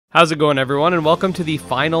How's it going, everyone, and welcome to the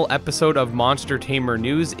final episode of Monster Tamer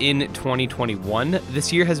News in 2021.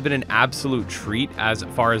 This year has been an absolute treat as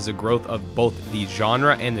far as the growth of both the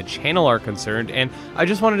genre and the channel are concerned, and I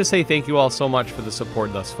just wanted to say thank you all so much for the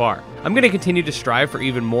support thus far. I'm going to continue to strive for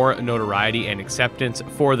even more notoriety and acceptance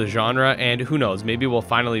for the genre, and who knows, maybe we'll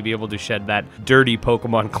finally be able to shed that dirty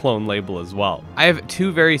Pokemon clone label as well. I have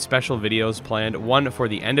two very special videos planned, one for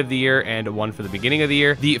the end of the year and one for the beginning of the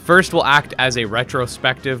year. The first will act as a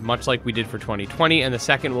retrospective, much like we did for 2020, and the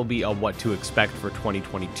second will be a what to expect for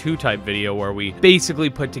 2022 type video where we basically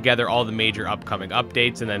put together all the major upcoming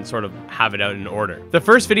updates and then sort of have it out in order. The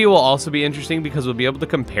first video will also be interesting because we'll be able to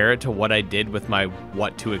compare it to what I did with my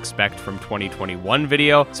what to expect from 2021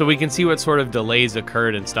 video, so we can see what sort of delays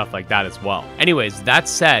occurred and stuff like that as well. Anyways, that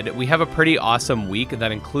said, we have a pretty awesome week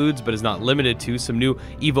that includes, but is not limited to, some new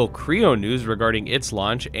EvoCreo news regarding its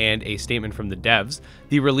launch and a statement from the devs,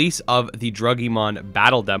 the release of the Druggiemon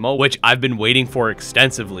Battle Demo, which I've been waiting for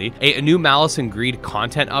extensively, a new Malice Greed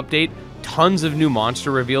content update, tons of new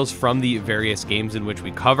monster reveals from the various games in which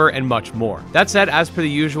we cover, and much more. That said, as per the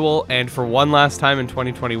usual, and for one last time in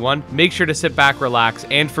 2021, make sure to sit back, relax,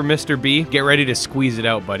 and for Mr. B, get ready to squeeze it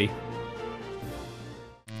out, buddy.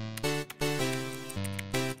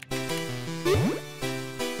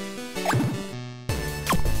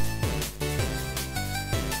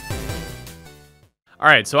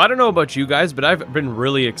 Alright, so I don't know about you guys, but I've been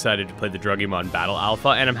really excited to play the Druggiemon Battle Alpha,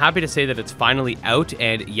 and I'm happy to say that it's finally out,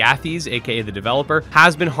 and Yathies, aka the developer,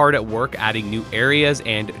 has been hard at work adding new areas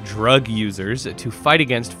and drug users to fight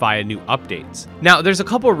against via new updates. Now, there's a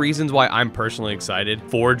couple of reasons why I'm personally excited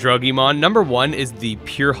for Druggiemon. Number one is the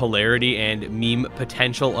pure hilarity and meme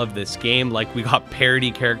potential of this game. Like, we got parody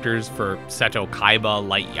characters for Seto Kaiba,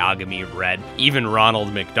 Light Yagami, Red, even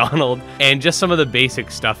Ronald McDonald, and just some of the basic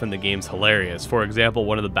stuff in the game's hilarious. For example,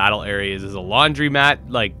 one of the battle areas is a laundromat.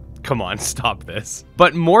 Like, come on, stop this.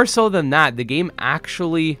 But more so than that, the game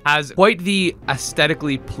actually has quite the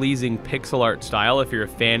aesthetically pleasing pixel art style if you're a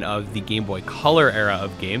fan of the Game Boy Color era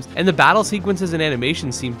of games, and the battle sequences and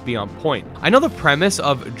animations seem to be on point. I know the premise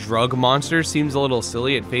of drug monsters seems a little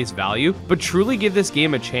silly at face value, but truly give this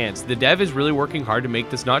game a chance. The dev is really working hard to make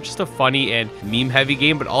this not just a funny and meme-heavy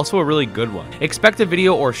game, but also a really good one. Expect a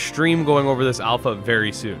video or stream going over this alpha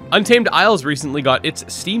very soon. Untamed Isles recently got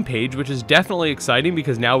its Steam page, which is definitely exciting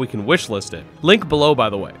because now we can wishlist it. Link below, by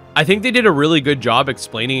the way. I think they did a really good job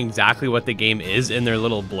explaining exactly what the game is in their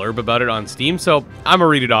little blurb about it on Steam, so I'm gonna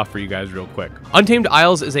read it off for you guys real quick. Untamed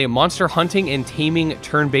Isles is a monster hunting and taming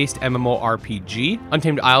turn-based MMORPG.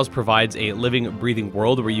 Untamed Isles provides a living, breathing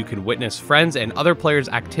world where you can witness friends and other players'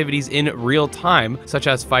 activities in real time, such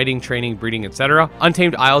as fighting, training, breeding, etc.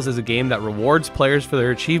 Untamed Isles is a game that rewards players for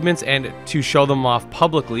their achievements and to show them off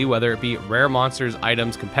publicly, whether it be rare monsters,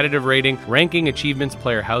 items, competitive rating, ranking, achievements,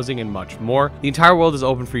 player housing, and much more. The entire world is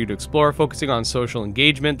open for you to explore, focusing on social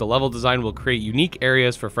engagement. The level design will create unique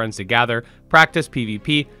areas for friends to gather, practice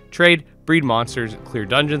PvP, trade, breed monsters, clear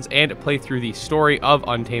dungeons, and play through the story of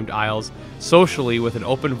Untamed Isles socially with an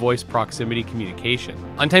open voice proximity communication.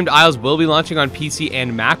 Untamed Isles will be launching on PC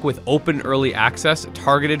and Mac with open early access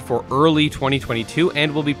targeted for early 2022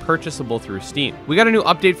 and will be purchasable through Steam. We got a new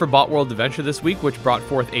update for Botworld Adventure this week, which brought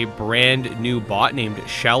forth a brand new bot named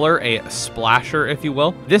Sheller, a splasher, if you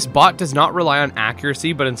will. This bot does not rely on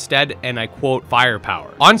accuracy, but instead, and I quote,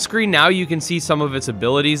 firepower. On screen now, you can see some of its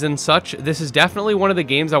abilities and such. This is definitely one of the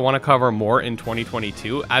games I want to cover more in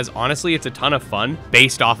 2022, as honestly, it's a ton of fun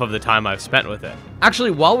based off of the time I've spent with it.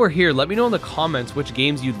 Actually, while we're here, let me know in the comments which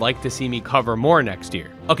games you'd like to see me cover more next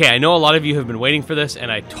year. Okay, I know a lot of you have been waiting for this,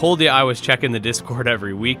 and I told you I was checking the Discord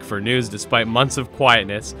every week for news despite months of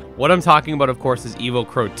quietness. What I'm talking about, of course, is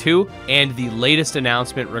EvoCreo 2 and the latest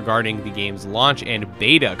announcement regarding the game's launch and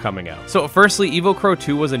beta coming out. So firstly, EvoCreo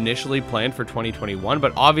 2 was initially planned for 2021,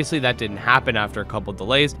 but obviously that didn't happen after a couple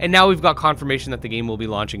delays, and now we've got confirmation that the game will be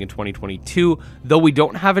launching in 2022, though we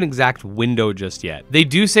don't have an exact window just yet. They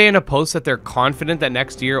do say in a post that they're confident that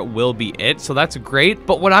next year will be it, so that's great,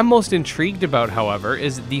 but what I'm most intrigued about, however,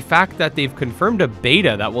 is the fact that they've confirmed a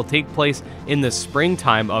beta that will take place in the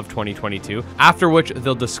springtime of 2022, after which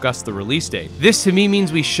they'll discuss the release date. This to me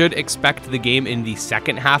means we should expect the game in the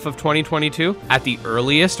second half of 2022, at the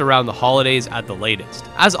earliest, around the holidays at the latest.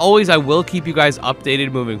 As always, I will keep you guys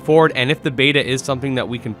updated moving forward, and if the beta is something that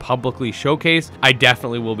we can publicly showcase, I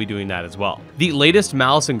definitely will be doing that as well. The latest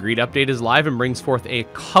Malice Greed update is live and brings forth a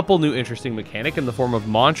couple new interesting mechanics in the form of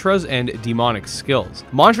mantras and demonic skills.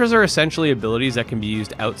 Mantras are essentially abilities that can be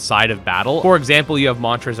used outside of battle. For example, you have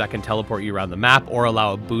mantras that can teleport you around the map or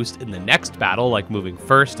allow a boost in the next battle, like moving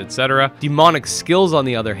first, etc. Demonic skills, on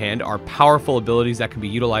the other hand, are powerful abilities that can be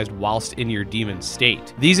utilized whilst in your demon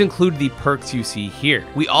state. These include the perks you see here.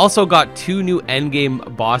 We also got 2 new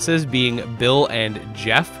endgame bosses, being Bill and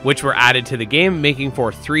Jeff, which were added to the game, making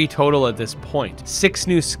for 3 total at this point. 6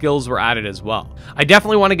 new skills were added as well. I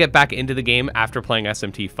definitely want to get back into the game after playing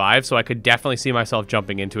SMT5, so I could definitely see myself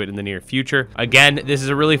jumping into it in the near future. Again, this is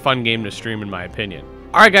a really fun game to stream in my opinion.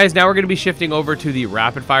 Alright guys, now we're going to be shifting over to the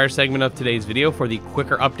rapid fire segment of today's video for the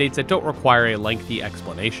quicker updates that don't require a lengthy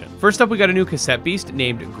explanation. First up, we got a new Cassette Beast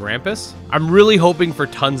named Grampus. I'm really hoping for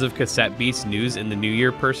tons of Cassette Beast news in the new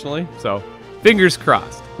year personally, so fingers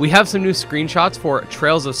crossed. We have some new screenshots for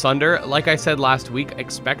Trails of Sunder. Like I said last week,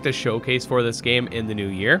 expect a showcase for this game in the new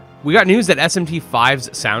year. We got news that SMT5's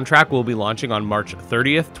soundtrack will be launching on March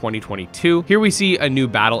 30th, 2022. Here we see a new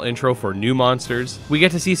battle intro for Nuumonsters. We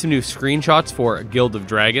get to see some new screenshots for Guild of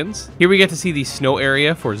Dragons. Here we get to see the snow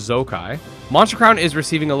area for Zokai. Monster Crown is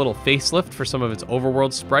receiving a little facelift for some of its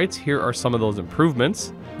overworld sprites. Here are some of those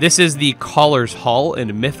improvements. This is the Collar's Hall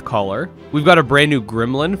in Myth Collar. We've got a brand new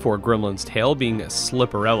Gremlin for Gremlin's Tail, being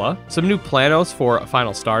Slipperella. Some new Planos for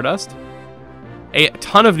Final Stardust. A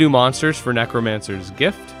ton of new monsters for Necromancer's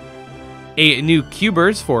Gift. A new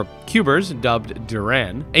Cubers for Cubers, dubbed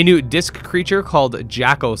Duran. A new disc creature called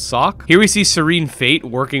Jacko Sock. Here we see Serene Fate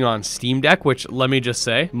working on Steam Deck, which, let me just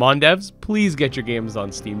say, Mon devs, please get your games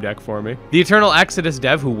on Steam Deck for me. The Eternal Exodus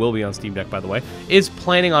dev, who will be on Steam Deck by the way, is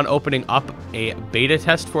planning on opening up a beta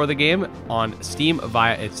test for the game on Steam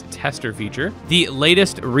via its tester feature. The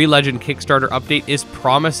latest Relegend Kickstarter update is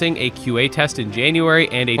promising a QA test in January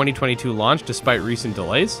and a 2022 launch despite recent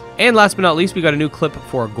delays. And last but not least, we got a new clip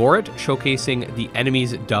for Gorit showcasing the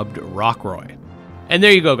enemies dubbed Rockroy. And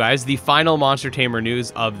there you go, guys, the final Monster Tamer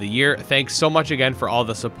news of the year. Thanks so much again for all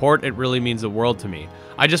the support. It really means the world to me.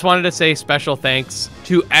 I just wanted to say special thanks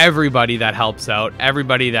to everybody that helps out,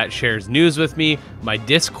 everybody that shares news with me, my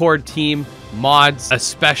Discord team, mods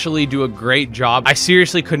especially do a great job. I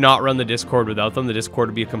seriously could not run the Discord without them. The Discord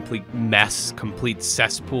would be a complete mess, complete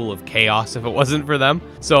cesspool of chaos if it wasn't for them.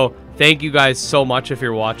 So thank you guys so much if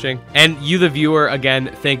you're watching. And you, the viewer,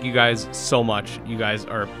 again, thank you guys so much. You guys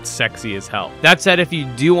are sexy as hell. That said, if you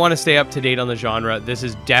do want to stay up to date on the genre, this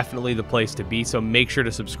is definitely the place to be. So make sure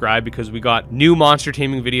to subscribe because we got new monster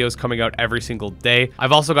taming videos coming out every single day.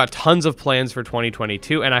 I've also got tons of plans for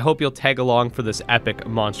 2022, and I hope you'll tag along for this epic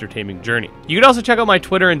monster taming journey. You can also check out my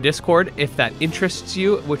Twitter and Discord if that interests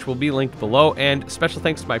you, which will be linked below. And special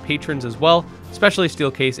thanks to my patrons as well, especially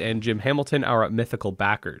StealCase and Jim Hamilton, our mythical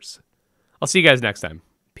backers. I'll see you guys next time.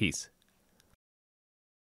 Peace.